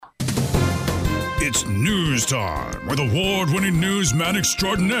It's news time with award-winning newsman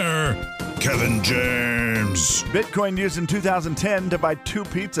extraordinaire, Kevin James. Bitcoin used in 2010 to buy 2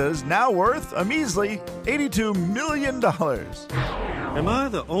 pizzas, now worth a measly $82 million. Am I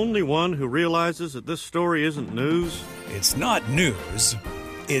the only one who realizes that this story isn't news? It's not news.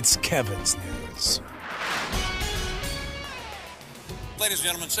 It's Kevin's news. Ladies and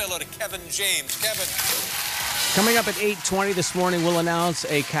gentlemen, say hello to Kevin James. Kevin. Coming up at 8:20 this morning, we'll announce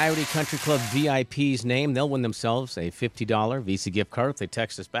a Coyote Country Club VIP's name. They'll win themselves a $50 Visa gift card if they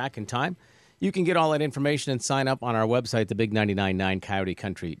text us back in time. You can get all that information and sign up on our website,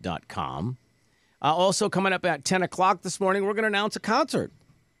 thebig999coyotecountry.com. Also coming up at 10 o'clock this morning, we're going to announce a concert.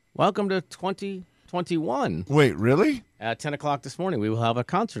 Welcome to 2021. Wait, really? At 10 o'clock this morning, we will have a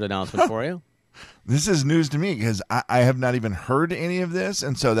concert announcement for you. This is news to me because I have not even heard any of this,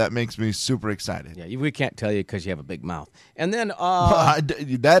 and so that makes me super excited. Yeah, we can't tell you because you have a big mouth. And then...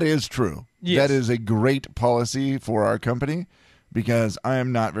 that is true. Yes. That is a great policy for our company because I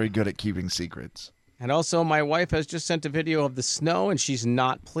am not very good at keeping secrets. And also, my wife has just sent a video of the snow, and she's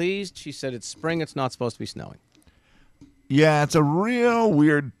not pleased. She said it's spring. It's not supposed to be snowing. Yeah, it's a real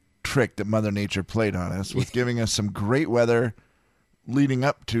weird trick that Mother Nature played on us with giving us some great weather leading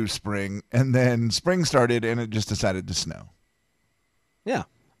up to spring, and then spring started, and it just decided to snow. Yeah.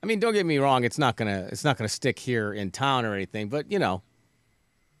 I mean, don't get me wrong. It's not gonna stick here in town or anything, but, you know.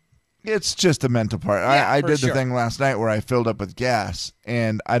 It's just a mental part. Yeah, I for did sure. the thing last night where I filled up with gas,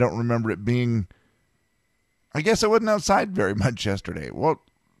 and I don't remember it being... I guess I wasn't outside very much yesterday. Well,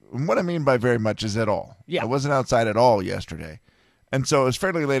 what I mean by very much is at all. Yeah. I wasn't outside at all yesterday. And so it was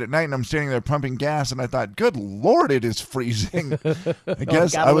fairly late at night, and I'm standing there pumping gas, and I thought, good Lord, it is freezing. I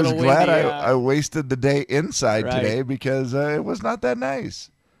guess got a I was little glad windy, I wasted the day inside Right. today because it was not that nice.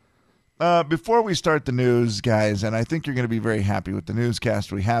 Before we start the news, guys, and I think you're going to be very happy with the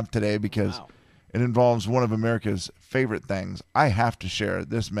newscast we have today because it involves one of America's favorite things. I have to share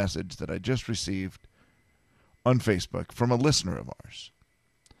this message that I just received on Facebook from a listener of ours.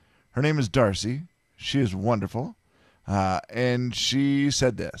 Her name is Darcy. She is wonderful. And she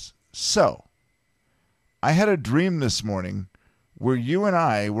said this. So, I had a dream this morning where you and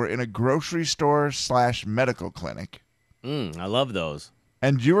I were in a grocery store / medical clinic. I love those.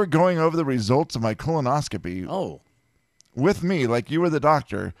 And you were going over the results of my colonoscopy Oh. with me like you were the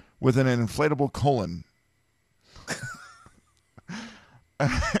doctor with an inflatable colon.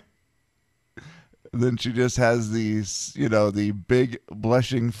 Then she just has these, the big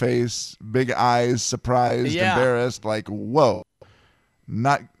blushing face, big eyes, surprised, Yeah. embarrassed, like, whoa.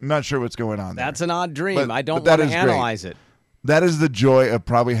 Not sure what's going on there. That's an odd dream. But- I don't but that want to is great. analyze it. That is the joy of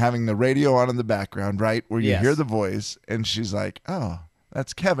probably having the radio on in the background, right? Where you Yes. hear the voice, and she's like, oh,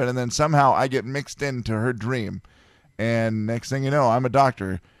 that's Kevin. And then somehow I get mixed into her dream. And next thing you know, I'm a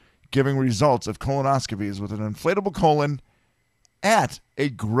doctor giving results of colonoscopies with an inflatable colon at a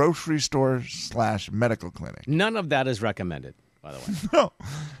grocery store / medical clinic. None of that is recommended, by the way. No.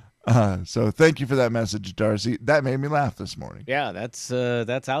 So thank you for that message, Darcy. That made me laugh this morning. Yeah, that's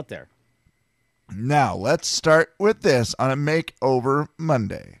out there. Now, let's start with this on a Makeover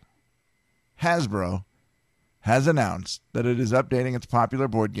Monday. Hasbro has announced that it is updating its popular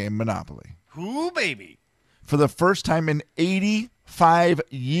board game Monopoly. Ooh, baby. For the first time in 85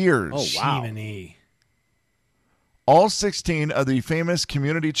 years. Oh, wow. Jiminy. All 16 of the famous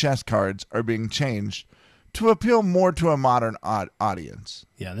community chess cards are being changed to appeal more to a modern audience.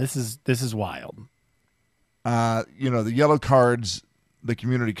 Yeah, this is wild. The yellow cards, the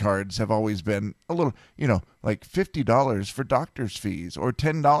community cards have always been a little, like $50 for doctor's fees or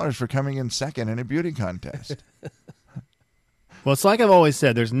 $10 for coming in second in a beauty contest. Well, it's like I've always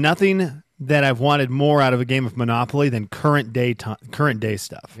said, there's nothing that I've wanted more out of a game of Monopoly than current day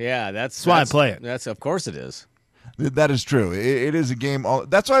stuff. Yeah, That's why I play it. Of course it is. That is true. It is a game.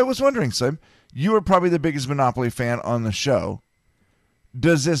 That's why I was wondering, Slim. You are probably the biggest Monopoly fan on the show.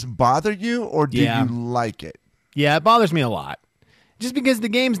 Does this bother you, or do Yeah. you like it? Yeah, it bothers me a lot. Just because the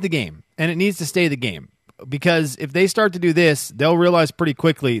game's the game, and it needs to stay the game. Because if they start to do this, they'll realize pretty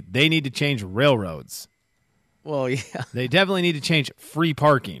quickly they need to change railroads. Well, yeah. They definitely need to change free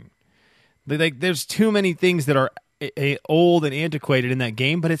parking. There's too many things that are old and antiquated in that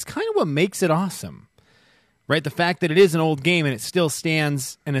game, but it's kind of what makes it awesome. Right? The fact that it is an old game and it still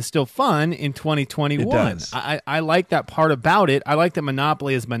stands and is still fun in 2021. It does. I like that part about it. I like that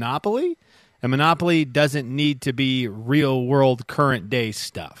Monopoly is Monopoly, and Monopoly doesn't need to be real-world, current-day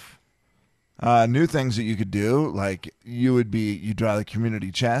stuff. New things that you could do, like you draw the community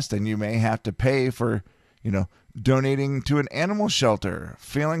chest, and you may have to pay for, donating to an animal shelter,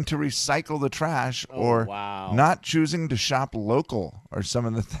 failing to recycle the trash, or wow. not choosing to shop local, are some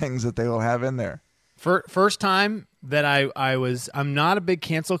of the things that they will have in there. First time that I'm not a big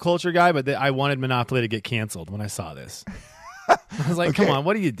cancel culture guy, but I wanted Monopoly to get canceled when I saw this. I was like, Okay. come on,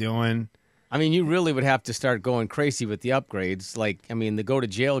 what are you doing? I mean, you really would have to start going crazy with the upgrades. Like, I mean, the go to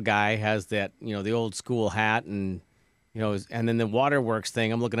jail guy has that, the old school hat and, and then the waterworks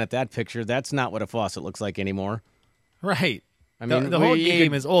thing. I'm looking at that picture. That's not what a faucet looks like anymore. Right. I mean, the whole we-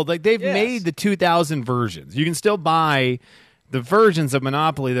 game is old. Like, they've Yes. made the 2000 versions. You can still buy the versions of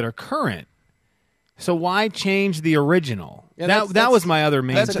Monopoly that are current. So why change the original? Yeah, that was my other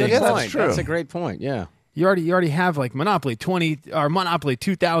main That's a thing. good Yeah, that's point. true. That's a great point. Yeah. You already have like Monopoly 20 or Monopoly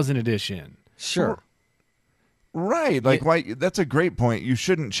 2000 edition. Sure. Right. Like, why? That's a great point. You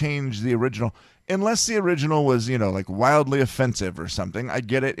shouldn't change the original unless the original was, like wildly offensive or something. I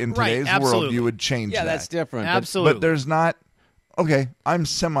get it. In Right, today's world, absolutely. you would change Yeah, that. that's different. but- Absolutely. But there's not. Okay, I'm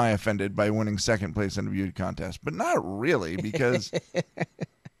semi-offended by winning second place in a beauty contest, but not really because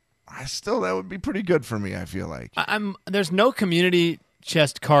that would be pretty good for me. I feel like. There's no community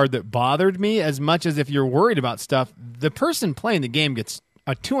chest card that bothered me as much as if you're worried about stuff. The person playing the game gets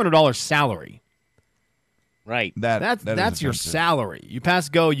a $200 salary. Right. That That's is your offensive. salary. You pass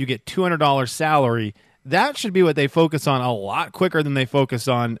go, you get $200 salary. That should be what they focus on a lot quicker than they focus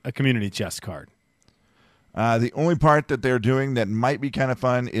on a community chest card. The only part that they're doing that might be kind of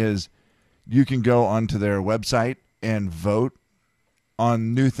fun is you can go onto their website and vote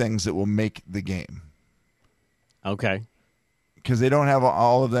on new things that will make the game. Okay. Because they don't have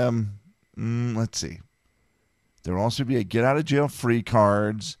all of them. Let's see. There will also be a get out of jail free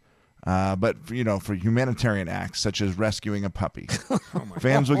cards, but for humanitarian acts such as rescuing a puppy.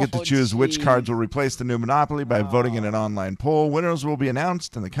 Fans will get to choose which geez. cards will replace the new Monopoly by voting in an online poll. Winners will be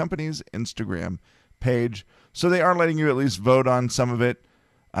announced in the company's Instagram page. So they are letting you at least vote on some of it.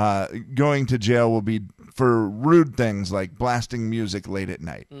 Going to jail will be for rude things like blasting music late at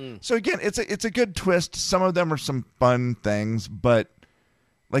night. So again, it's a good twist. Some of them are some fun things, but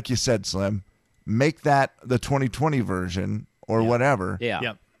like you said, Slim, make that the 2020 version or whatever, Yeah.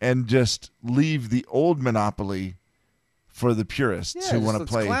 Yep. and just leave the old Monopoly for the purists Yeah, who want to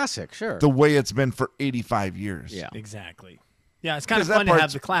it's play classic. Sure. the way it's been for 85 years. Yeah. Exactly. Yeah, it's kind of 'Cause that fun to have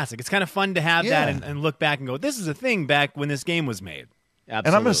part's- the classic. It's kind of fun to have Yeah. that and look back and go, this is a thing back when this game was made. And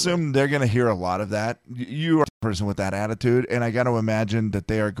Absolutely. I'm assuming they're going to hear a lot of that. You are a person with that attitude, and I got to imagine that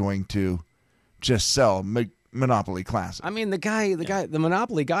they are going to just sell Monopoly Classic. I mean, the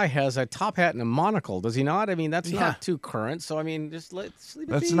Monopoly guy has a top hat and a monocle, does he not? I mean, that's Yeah. not too current. So, I mean, just let's leave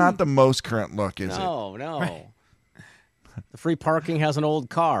it That's be. not the most current look, is it? No. The free parking has an old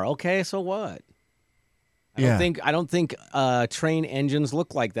car. Okay, so what? I Yeah. don't think train engines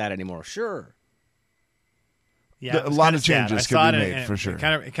look like that anymore. Sure. Yeah, A it was lot kinda of sad. changes I could saw be it made, and for sure.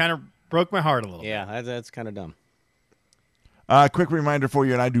 It kind of broke my heart a little. Yeah, that's kind of dumb. Quick reminder for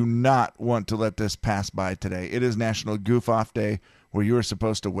you, and I do not want to let this pass by today. It is National Goof Off Day, where you are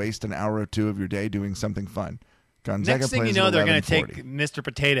supposed to waste an hour or two of your day doing something fun. Gonzaga Next thing you plays know, at they're going to 11:40. take Mr.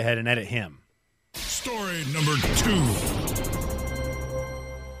 Potato Head and edit him. Story number 2.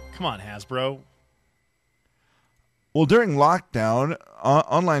 Come on, Hasbro. Well, during lockdown,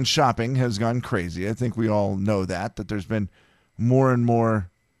 online shopping has gone crazy. I think we all know that there's been more and more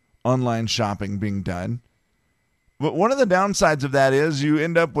online shopping being done. But one of the downsides of that is you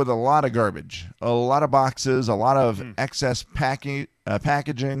end up with a lot of garbage, a lot of boxes, a lot of excess packaging.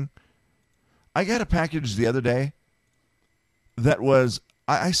 I got a package the other day that was,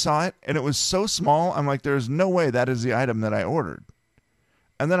 I saw it, and it was so small, I'm like, there's no way that is the item that I ordered.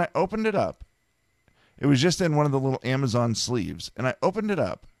 And then I opened it up. It was just in one of the little Amazon sleeves. And I opened it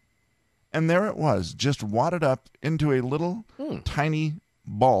up, and there it was, just wadded up into a little tiny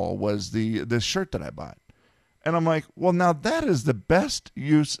ball was the shirt that I bought. And I'm like, well, now that is the best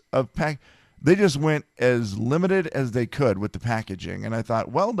use of pack. They just went as limited as they could with the packaging. And I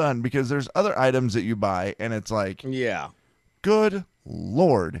thought, well done, because there's other items that you buy, and it's like, Yeah. good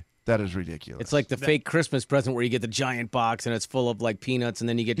Lord, that is ridiculous. It's like the fake Christmas present where you get the giant box and it's full of like peanuts, and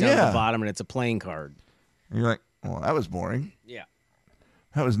then you get down to Yeah. the bottom and it's a playing card. And you're like, well, that was boring. Yeah.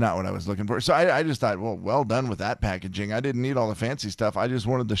 That was not what I was looking for. So I just thought, well done with that packaging. I didn't need all the fancy stuff. I just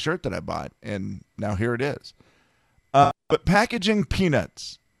wanted the shirt that I bought, and now here it is. But packaging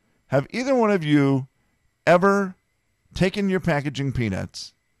peanuts. Have either one of you ever taken your packaging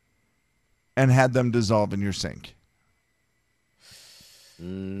peanuts and had them dissolve in your sink?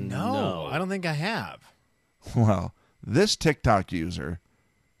 No, I don't think I have. Well, this TikTok user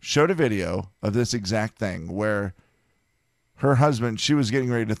showed a video of this exact thing where her husband, she was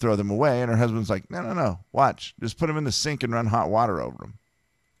getting ready to throw them away, and her husband's like, no, watch. Just put them in the sink and run hot water over them.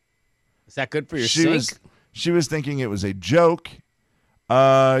 Is that good for your She sink? was thinking it was a joke.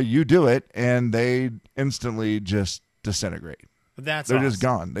 You do it, and they instantly just disintegrate. They're just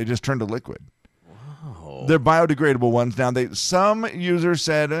gone. They just turn to liquid. Wow. They're biodegradable ones. Now, some users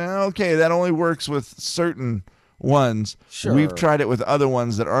said, okay, that only works with certain ones. Sure. We've tried it with other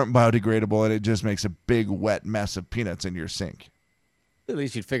ones that aren't biodegradable, and it just makes a big wet mess of peanuts in your sink. At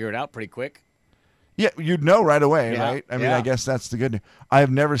least you'd figure it out pretty quick. Yeah, you'd know right away, Yeah, right? I mean, I guess that's the good news. I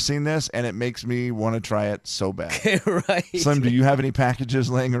have never seen this, and it makes me want to try it so bad. Right. Slim, do you have any packages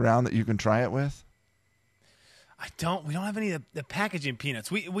laying around that you can try it with? I don't. We don't have any of the packaging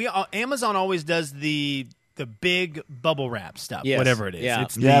peanuts. Amazon always does the big bubble wrap stuff, Yes. whatever it is. Yeah.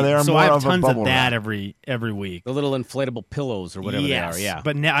 They are so more I have of a tons of bubble that wrap. every week. The little inflatable pillows or whatever Yes, they are. Yeah.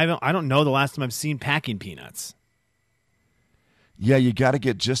 but now I don't know the last time I've seen packing peanuts. Yeah, you got to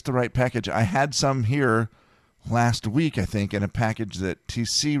get just the right package. I had some here last week, I think, in a package that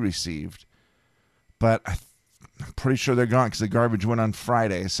TC received, but I'm pretty sure they're gone because the garbage went on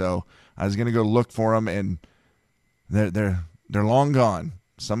Friday. So I was going to go look for them, and they're long gone.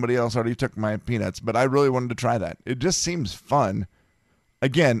 Somebody else already took my peanuts, but I really wanted to try that. It just seems fun.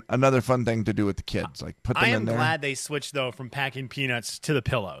 Again, another fun thing to do with the kids, like put them I in am there. glad they switched though from packing peanuts to the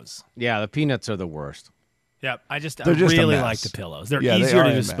pillows. Yeah, the peanuts are the worst. Yep, I They're just a really mess. like the pillows. They're Yeah, they easier are to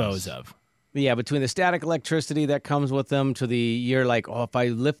a dispose mess. of. Yeah, between the static electricity that comes with them to you're like, oh, if I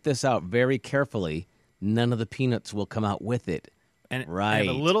lift this out very carefully, none of the peanuts will come out with it. And Right. if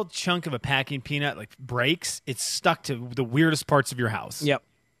a little chunk of a packing peanut like breaks, it's stuck to the weirdest parts of your house. Yep.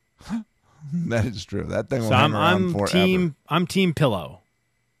 That is true. That thing will So hang around I'm forever. I'm team pillow.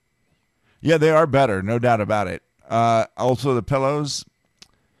 Yeah, they are better, no doubt about it. Also, the pillows.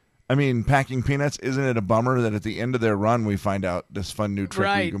 I mean, packing peanuts, isn't it a bummer that at the end of their run we find out this fun new trick where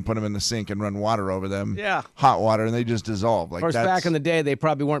Right. you can put them in the sink and run water over them? Yeah. Hot water, and they just dissolve. Of course, back in the day, they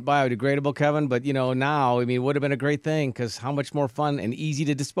probably weren't biodegradable, Kevin, but, now, I mean, it would have been a great thing because how much more fun and easy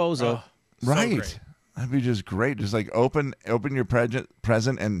to dispose of. Right. great. That'd be just great. Just like open your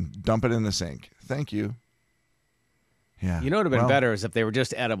present and dump it in the sink. Thank you. Yeah. You know what would have been Well, better is if they were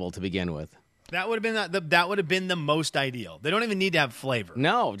just edible to begin with. That would have been that would have been the most ideal. They don't even need to have flavor.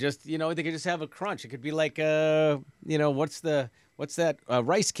 No, just, they could just have a crunch. It could be like, what's that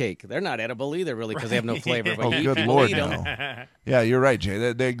rice cake? They're not edible either, really, because they have no flavor. But Oh, you good can Lord, eat 'em. no. Yeah, you're right,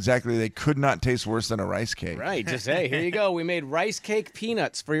 Jay. They could not taste worse than a rice cake. Right. Just, hey, here you go. We made rice cake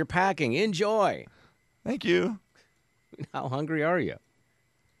peanuts for your packing. Enjoy. Thank you. How hungry are you?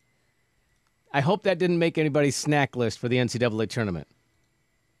 I hope that didn't make anybody's snack list for the NCAA tournament.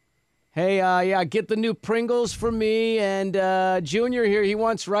 Hey, get the new Pringles for me, and Junior here, he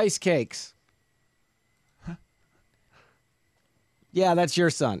wants rice cakes. Yeah, that's your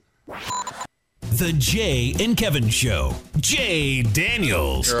son. The Jay and Kevin Show. Jay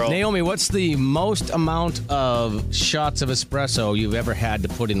Daniels. Naomi, what's the most amount of shots of espresso you've ever had to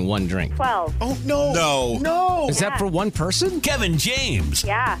put in one drink? 12. Oh, no. No. Is that for one person? Kevin James.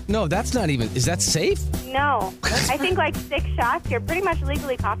 Yeah. No, that's not even. Is that safe? No. I think like 6 shots, you're pretty much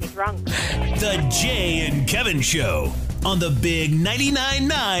legally coffee drunk. The Jay and Kevin Show on the Big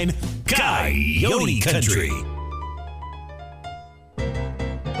 99.9 Coyote Country.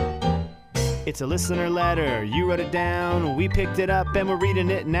 It's a listener letter. You wrote it down. We picked it up and we're reading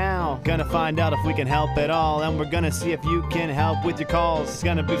it now. Gonna find out if we can help at all. And we're gonna see if you can help with your calls. It's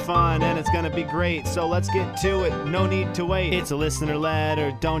gonna be fun and it's gonna be great. So let's get to it. No need to wait. It's a listener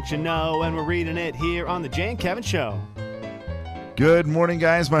letter, don't you know? And we're reading it here on the Jay and Kevin Show. Good morning,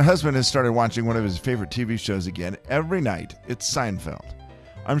 guys. My husband has started watching one of his favorite TV shows again every night. It's Seinfeld.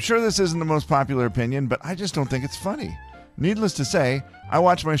 I'm sure this isn't the most popular opinion, but I just don't think it's funny. Needless to say, I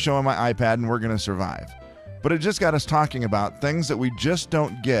watch my show on my iPad and we're going to survive. But it just got us talking about things that we just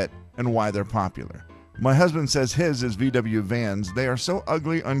don't get and why they're popular. My husband says his is VW vans. They are so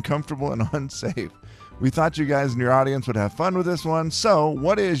ugly, uncomfortable, and unsafe. We thought you guys in your audience would have fun with this one. So,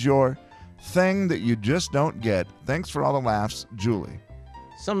 what is your thing that you just don't get? Thanks for all the laughs, Julie.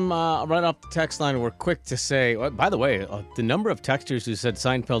 Some right off the text line were quick to say, by the way, the number of texters who said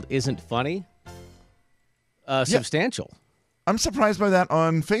Seinfeld isn't funny, substantial. I'm surprised by that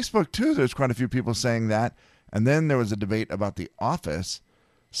on Facebook, too. There's quite a few people saying that. And then there was a debate about The Office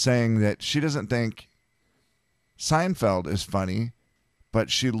saying that she doesn't think Seinfeld is funny, but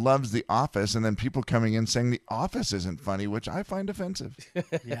she loves The Office. And then people coming in saying The Office isn't funny, which I find offensive.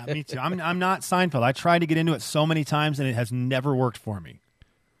 Yeah, me too. I'm not Seinfeld. I tried to get into it so many times and it has never worked for me.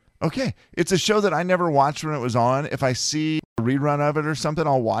 Okay. It's a show that I never watched when it was on. If I see a rerun of it or something,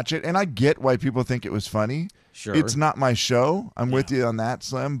 I'll watch it. And I get why people think it was funny. Sure. It's not my show. I'm with you on that,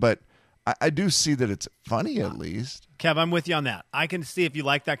 Slim. But I do see that it's funny at least. Kev, I'm with you on that. I can see if you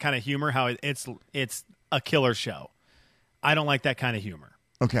like that kind of humor, how it's a killer show. I don't like that kind of humor.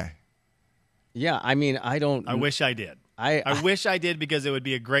 Okay. Yeah, I mean, I don't. I wish I did. I wish I did because it would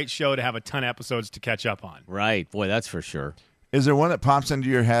be a great show to have a ton of episodes to catch up on. Right. Boy, that's for sure. Is there one that pops into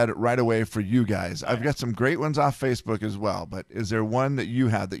your head right away for you guys? I've got some great ones off Facebook as well, but is there one that you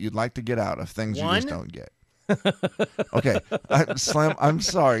have that you'd like to get out of things you just don't get? Okay. Slim, I'm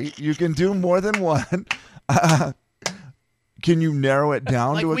sorry. You can do more than one. Can you narrow it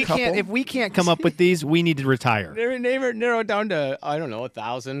down to a couple? If we can't come up with these, we need to retire. Narrow it down to, I don't know,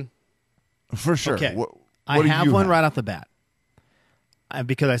 1,000. For sure. Okay. What I do have you one right off the bat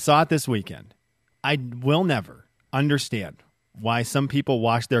because I saw it this weekend. I will never understand why some people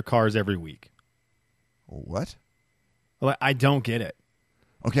wash their cars every week. What? Well, I don't get it.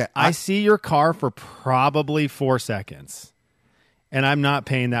 Okay. I see your car for probably 4 seconds, and I'm not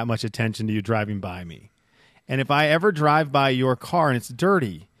paying that much attention to you driving by me. And if I ever drive by your car and it's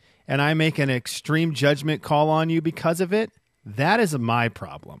dirty and I make an extreme judgment call on you because of it, that is my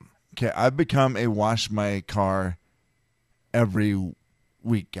problem. Okay, I've become a wash my car every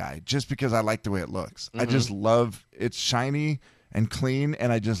week guy just because I like the way it looks. I just love it's shiny and clean,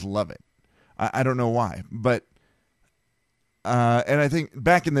 and I just love it. I don't know why, but and I think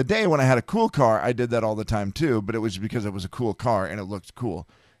back in the day when I had a cool car, I did that all the time too, but it was because it was a cool car and it looked cool.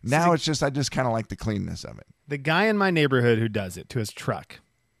 Now it's just I just kind of like the cleanness of it. The guy in my neighborhood who does it to his truck,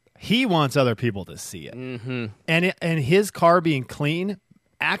 he wants other people to see it. Mm-hmm. And his car being clean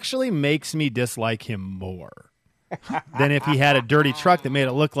actually makes me dislike him more than if he had a dirty truck that made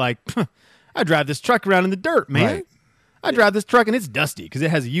it look like, I drive this truck around in the dirt, man. Right. I drive this truck and it's dusty because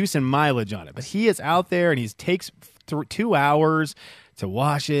it has use and mileage on it. But he is out there and he takes 2 hours to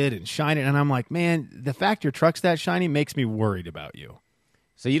wash it and shine it. And I'm like, man, the fact your truck's that shiny makes me worried about you.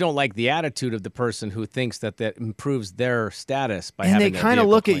 So you don't like the attitude of the person who thinks that improves their status by and having they their kind of vehicle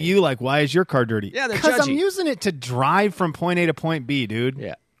look at clean. you like, why is your car dirty? Yeah, they're because I'm judgy. using it to drive from point A to point B, dude.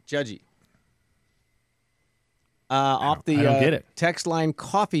 Yeah, judgy. Off the I don't get it. text line,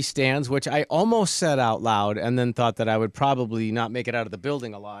 coffee stands, which I almost said out loud and then thought that I would probably not make it out of the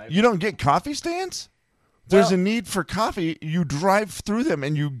building alive. You don't get coffee stands? There's a need for coffee. You drive through them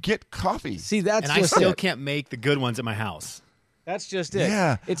and you get coffee. See, that's And I just still it. can't make the good ones at my house. That's just it.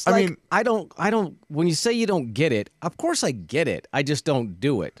 Yeah, It's I like, mean- I don't, when you say you don't get it, of course I get it. I just don't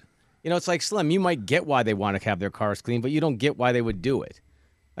do it. You know, it's like Slim, you might get why they want to have their cars clean, but you don't get why they would do it.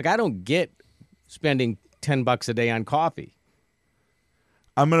 Like, I don't get spending $10 a day on coffee.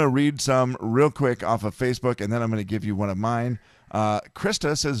 I'm going to read some real quick off of Facebook, and then I'm going to give you one of mine.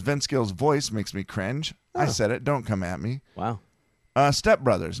 Krista says Vince Gill's voice makes me cringe. I said it. Don't come at me. Wow. Step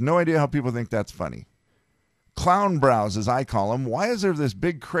Brothers. No idea how people think that's funny. Clown brows, as I call them. Why is there this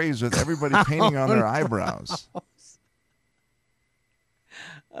big craze with everybody painting on their eyebrows?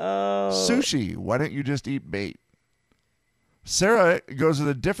 Sushi. Why don't you just eat bait? Sarah goes at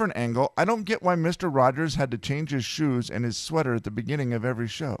a different angle. I don't get why Mr. Rogers had to change his shoes and his sweater at the beginning of every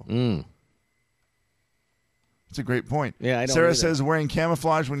show. That's a great point. Yeah, I don't Sarah either. says wearing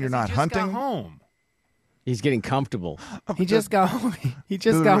camouflage when you're not He just hunting. got home. He's getting comfortable. He just got home. He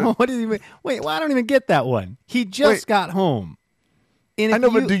just got home. What did he? Wait, well, I don't even get that one. He just got home. And I if know,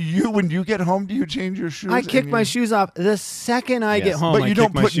 but do you, when you get home, do you change your shoes? I kick and my you- shoes off the second I Yes. get home. But I you kick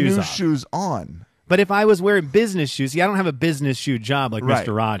don't my put shoes new off. shoes on. But if I was wearing business shoes, see, I don't have a business shoe job like Right.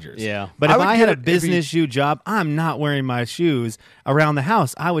 Mr. Rogers. Yeah. But I if would I get had a it if business shoe job, I'm not wearing my shoes around the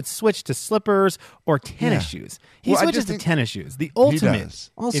house. I would switch to slippers or tennis Yeah. shoes. He Well, I switches just to think- tennis shoes. The ultimate.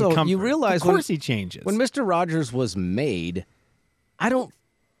 does. in Also, you comfort. realize of course he changes. When Mr. Rogers was made, I don't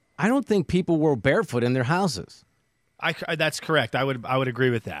think people were barefoot in their houses. That's correct. I would agree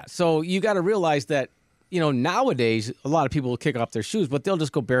with that. So you got to realize that, you know, nowadays a lot of people will kick off their shoes, but they'll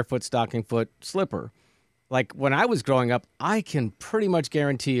just go barefoot, stocking foot, slipper. Like when I was growing up, I can pretty much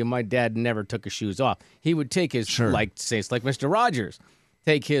guarantee you my dad never took his shoes off. He would take his, like, say it's like Mr. Rogers,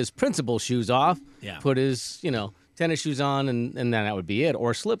 take his principal shoes off, Yeah. put his, you know, tennis shoes on, and then that would be it,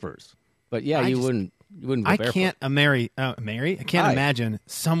 or slippers. But yeah, you wouldn't go I barefoot. can't Mary. I can't Hi. imagine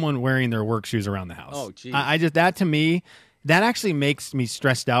someone wearing their work shoes around the house. Oh, geez. I just that to me, that actually makes me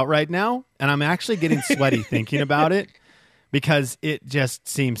stressed out right now, and I'm actually getting sweaty thinking about it because it just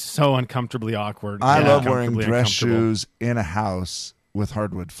seems so uncomfortably awkward. I and love wearing uncomfortably dress uncomfortable. shoes in a house with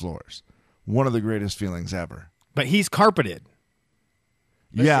hardwood floors. One of the greatest feelings ever. But he's carpeted.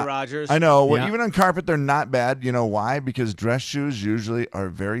 Mr. Yeah, Rogers. I know. Well, Yeah. even on carpet, they're not bad. You know why? Because dress shoes usually are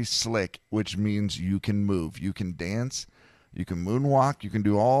very slick, which means you can move, you can dance, you can moonwalk, you can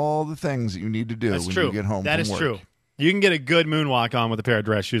do all the things that you need to do That's when true. you get home That from is work. true. You can get a good moonwalk on with a pair of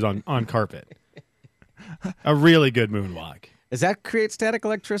dress shoes on carpet. A really good moonwalk. Does that create static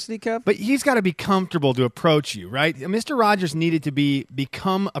electricity, Kev? But he's got to be comfortable to approach you, right? Mr. Rogers needed to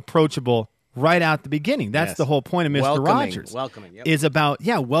become approachable right out the beginning. That's the whole point of Mr. Rogers. Welcoming, yep. Is about,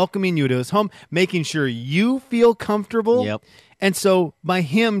 welcoming you to his home, making sure you feel comfortable. Yep. And so by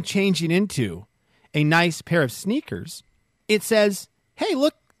him changing into a nice pair of sneakers, it says, hey,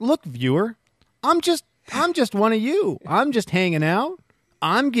 look, viewer, I'm just one of you. I'm just hanging out.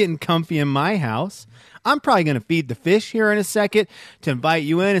 I'm getting comfy in my house. I'm probably going to feed the fish here in a second to invite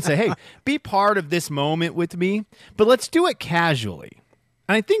you in and say, hey, be part of this moment with me, but let's do it casually.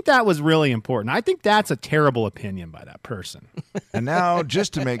 And I think that was really important. I think that's a terrible opinion by that person. And now,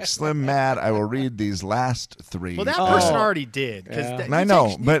 just to make Slim mad, I will read these last three. Well, that person already did. I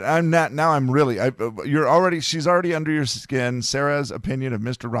know, but I'm not. Now I'm really. She's already under your skin. Sarah's opinion of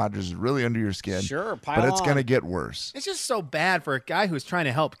Mr. Rogers is really under your skin. Sure, but it's going to get worse. It's just so bad for a guy who's trying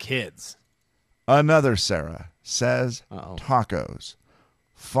to help kids. Another Sarah says tacos.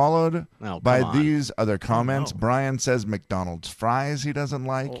 Followed by these other comments. Brian says McDonald's fries he doesn't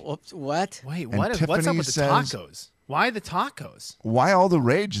like. What? Wait, what's up with the tacos? Why the tacos? Why all the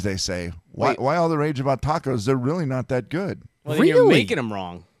rage, they say. Why all the rage about tacos? They're really not that good. Well, then you're making them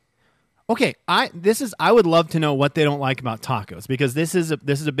wrong. Okay, I would love to know what they don't like about tacos, because this is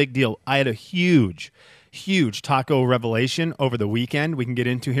a big deal. I had a huge taco revelation over the weekend we can get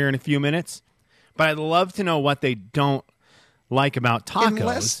into here in a few minutes. But I'd love to know what they don't like about tacos.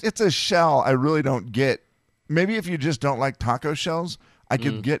 Unless it's a shell, I really don't get. Maybe if you just don't like taco shells, I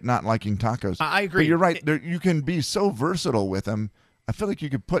could get not liking tacos. I agree. But you're right. You can be so versatile with them. I feel like you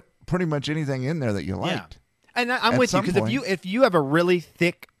could put pretty much anything in there that you liked. And I'm with you, because if you have a really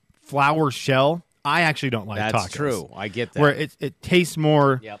thick flour shell, I actually don't like tacos. That's true. I get that. Where it tastes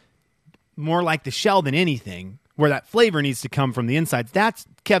more like the shell than anything, where that flavor needs to come from the insides.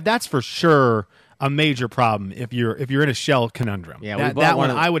 That's for sure a major problem if you're in a shell conundrum. Yeah,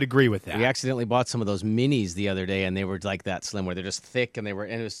 I would agree with that. We accidentally bought some of those minis the other day, and they were like that slim, where they're just thick, and I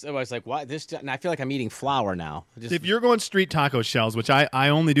was like, "Why this?" And I feel like I'm eating flour now. If you're going street taco shells, which I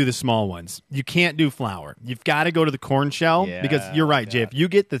only do the small ones, you can't do flour. You've got to go to the corn shell, because you're right, Jay. If you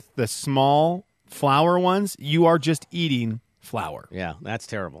get the small flour ones, you are just eating flour. Yeah, that's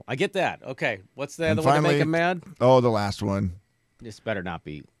terrible. I get that. Okay, what's the other one to make him mad? Oh, the last one. This better not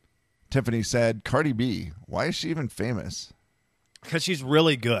be. Tiffany said, Cardi B, why is she even famous? Because she's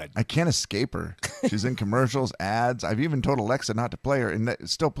really good. I can't escape her. She's in commercials, ads. I've even told Alexa not to play her, and it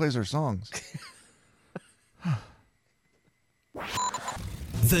still plays her songs.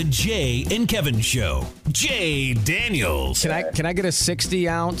 The Jay and Kevin Show. Jay Daniels. Can I get a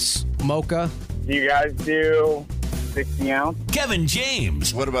 60-ounce mocha? Do you guys do 60 ounce? Kevin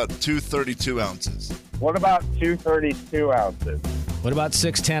James. What about 232 ounces? What about 232 ounces? What about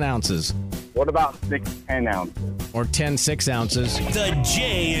 6 10-ounces? What about 6 10 ounces? Or 10 6-ounces? The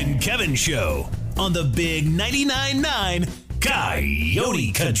Jay and Kevin Show on the Big 99.9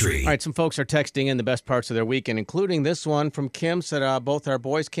 Coyote Country. All right, some folks are texting in the best parts of their weekend, including this one from Kim. Said both our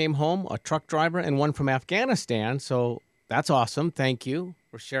boys came home, a truck driver and one from Afghanistan. So that's awesome. Thank you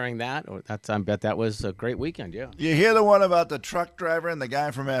for sharing that. I bet that was a great weekend, yeah. You hear the one about the truck driver and the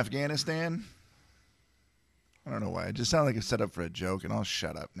guy from Afghanistan? I don't know why. It just sounded like a setup for a joke, and I'll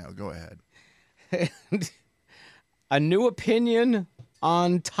shut up now. Go ahead. A new opinion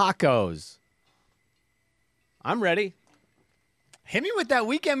on tacos. I'm ready. Hit me with that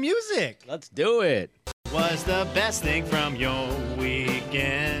weekend music. Let's do it. What's the best thing from your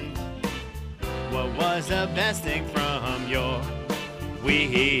weekend? What was the best thing from your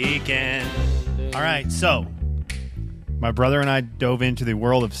weekend? All right, so my brother and I dove into the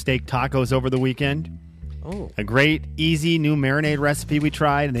world of steak tacos over the weekend. Oh. A great, easy new marinade recipe we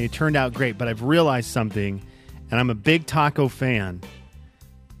tried, and they turned out great. But I've realized something, and I'm a big taco fan.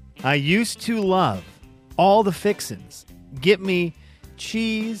 I used to love all the fixins. Get me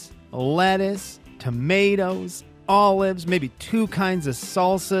cheese, lettuce, tomatoes, olives, maybe 2 kinds of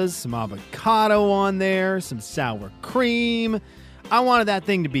salsas, some avocado on there, some sour cream. I wanted that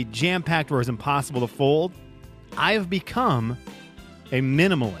thing to be jam-packed where it was impossible to fold. I have become a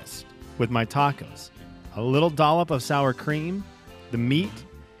minimalist with my tacos. A little dollop of sour cream, the meat,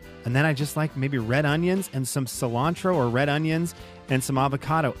 and then I just like maybe red onions and some cilantro or red onions and some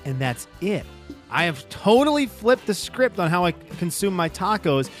avocado, and that's it. I have totally flipped the script on how I consume my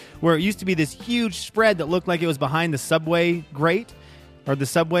tacos, where it used to be this huge spread that looked like it was behind the Subway grate or the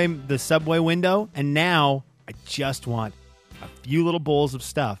Subway window, and now I just want a few little bowls of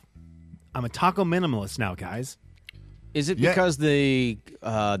stuff. I'm a taco minimalist now, guys. Is it because the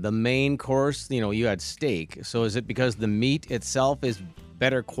main course, you had steak, so is it because the meat itself is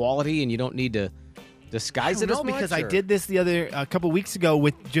better quality and you don't need to disguise I it don't as know, much, because I or- did this a couple weeks ago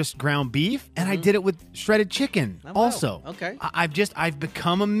with just ground beef, and I did it with shredded chicken. Oh, wow. Also, Okay. I've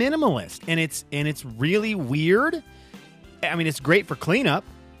become a minimalist, and it's really weird. I mean, it's great for cleanup,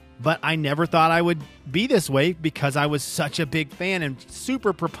 but I never thought I would be this way because I was such a big fan and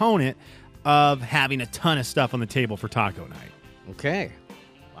super proponent of having a ton of stuff on the table for taco night. Okay.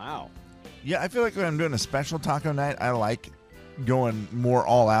 Wow. Yeah, I feel like when I'm doing a special taco night, I like going more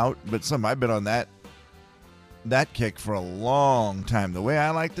all out. But I've been on that kick for a long time. The way I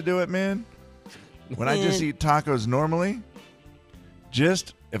like to do it, man, when I just eat tacos normally,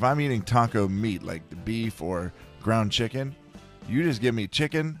 just if I'm eating taco meat like the beef or ground chicken, you just give me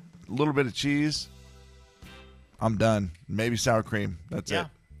chicken, a little bit of cheese, I'm done. Maybe sour cream. That's it.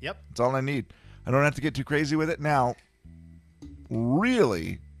 Yep. That's all I need. I don't have to get too crazy with it. Now,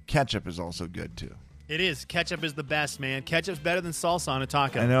 really, ketchup is also good too. It is. Ketchup is the best, man. Ketchup's better than salsa on a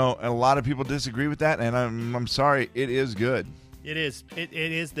taco. I know, and a lot of people disagree with that, and I'm sorry. It is good. It is. It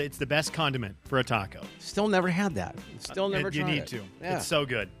is. It's the best condiment for a taco. Still never had that. Still never You tried need it. to. Yeah. It's so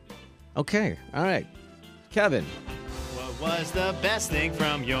good. Okay. All right. Kevin. What was the best thing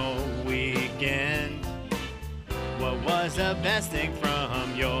from your weekend? What was the best thing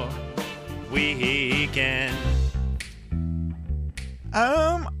from your weekend?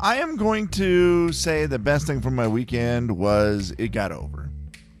 I am going to say the best thing from my weekend was it got over,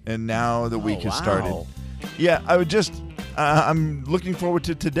 and now the week has started. Yeah, I would just. I'm looking forward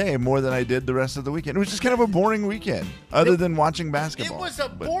to today more than I did the rest of the weekend. It was just kind of a boring weekend, other than watching basketball. It was a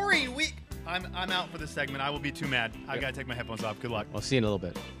But- boring week. I'm out for this segment. I will be too mad. I gotta take my headphones off. Good luck. We'll see you in a little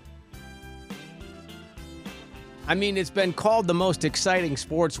bit. I mean, it's been called the most exciting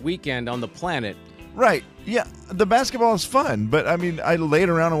sports weekend on the planet. Right. Yeah, the basketball is fun, but I mean, I laid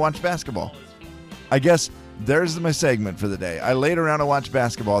around and watched basketball. I guess there's my segment for the day. I laid around and watched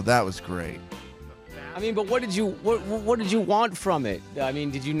basketball. That was great. I mean, but what did you want from it? I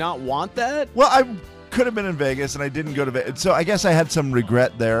mean, did you not want that? Well, I could have been in Vegas, and I didn't go to Vegas. So I guess I had some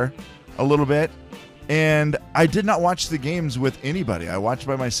regret there a little bit. And I did not watch the games with anybody. I watched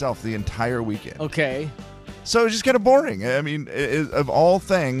by myself the entire weekend. Okay. So it was just kind of boring. I mean, of all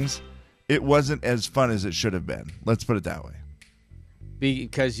things, it wasn't as fun as it should have been. Let's put it that way.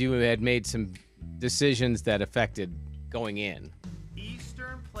 Because you had made some decisions that affected going in.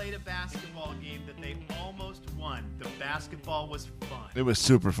 Eastern played a basketball game that they almost won. The basketball was fun. It was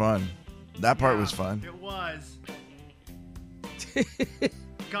super fun. That part was fun. It was.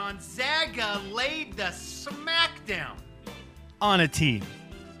 Gonzaga laid the smackdown on a team.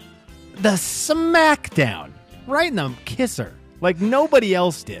 The smackdown. Right in the kisser. Like nobody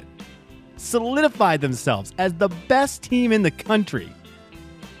else did. Solidified themselves as the best team in the country.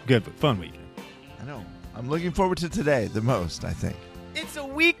 Good, fun weekend. I know. I'm looking forward to today the most, I think. It's a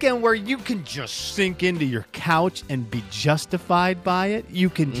weekend where you can just sink into your couch and be justified by it. You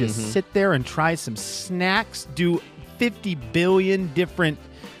can just sit there and try some snacks, do 50 billion different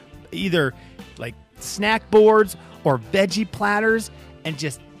either like snack boards or veggie platters, and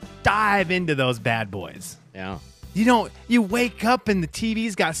just dive into those bad boys. Yeah. You wake up and the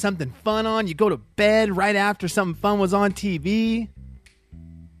TV's got something fun on. You go to bed right after something fun was on TV.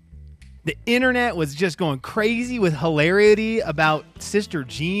 The internet was just going crazy with hilarity about Sister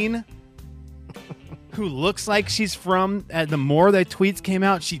Jean, who looks like she's from, the more the tweets came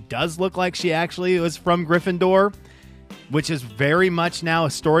out, she does look like she actually was from Gryffindor, which is very much now a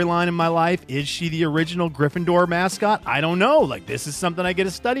storyline in my life. Is she the original Gryffindor mascot? I don't know. Like, this is something I get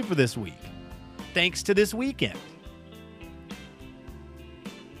to study for this week. Thanks to this weekend.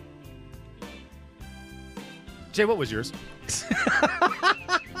 Jay, what was yours?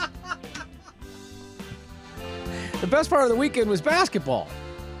 The best part of the weekend was basketball.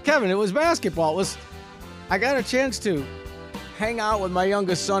 Kevin, it was basketball. I got a chance to hang out with my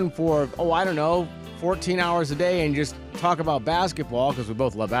youngest son for, 14 hours a day and just talk about basketball, because we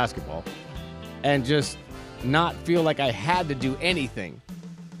both love basketball, and just not feel like I had to do anything.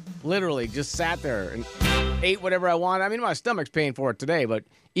 Literally just sat there and ate whatever I wanted. I mean, my stomach's paying for it today, but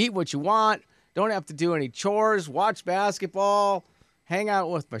eat what you want. Don't have to do any chores. Watch basketball. Hang out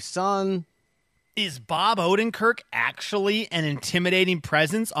with my son. Is Bob Odenkirk actually an intimidating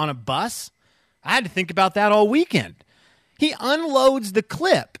presence on a bus? I had to think about that all weekend. He unloads the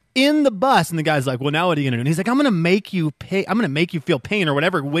clip in the bus, and the guy's like, well, now what are you going to do? And he's like, I'm going to make you pay. I'm going to make you feel pain, or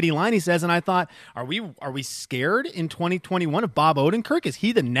whatever witty line he says. And I thought, are we scared in 2021 of Bob Odenkirk? Is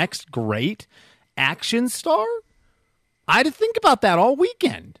he the next great action star? I had to think about that all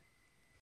weekend.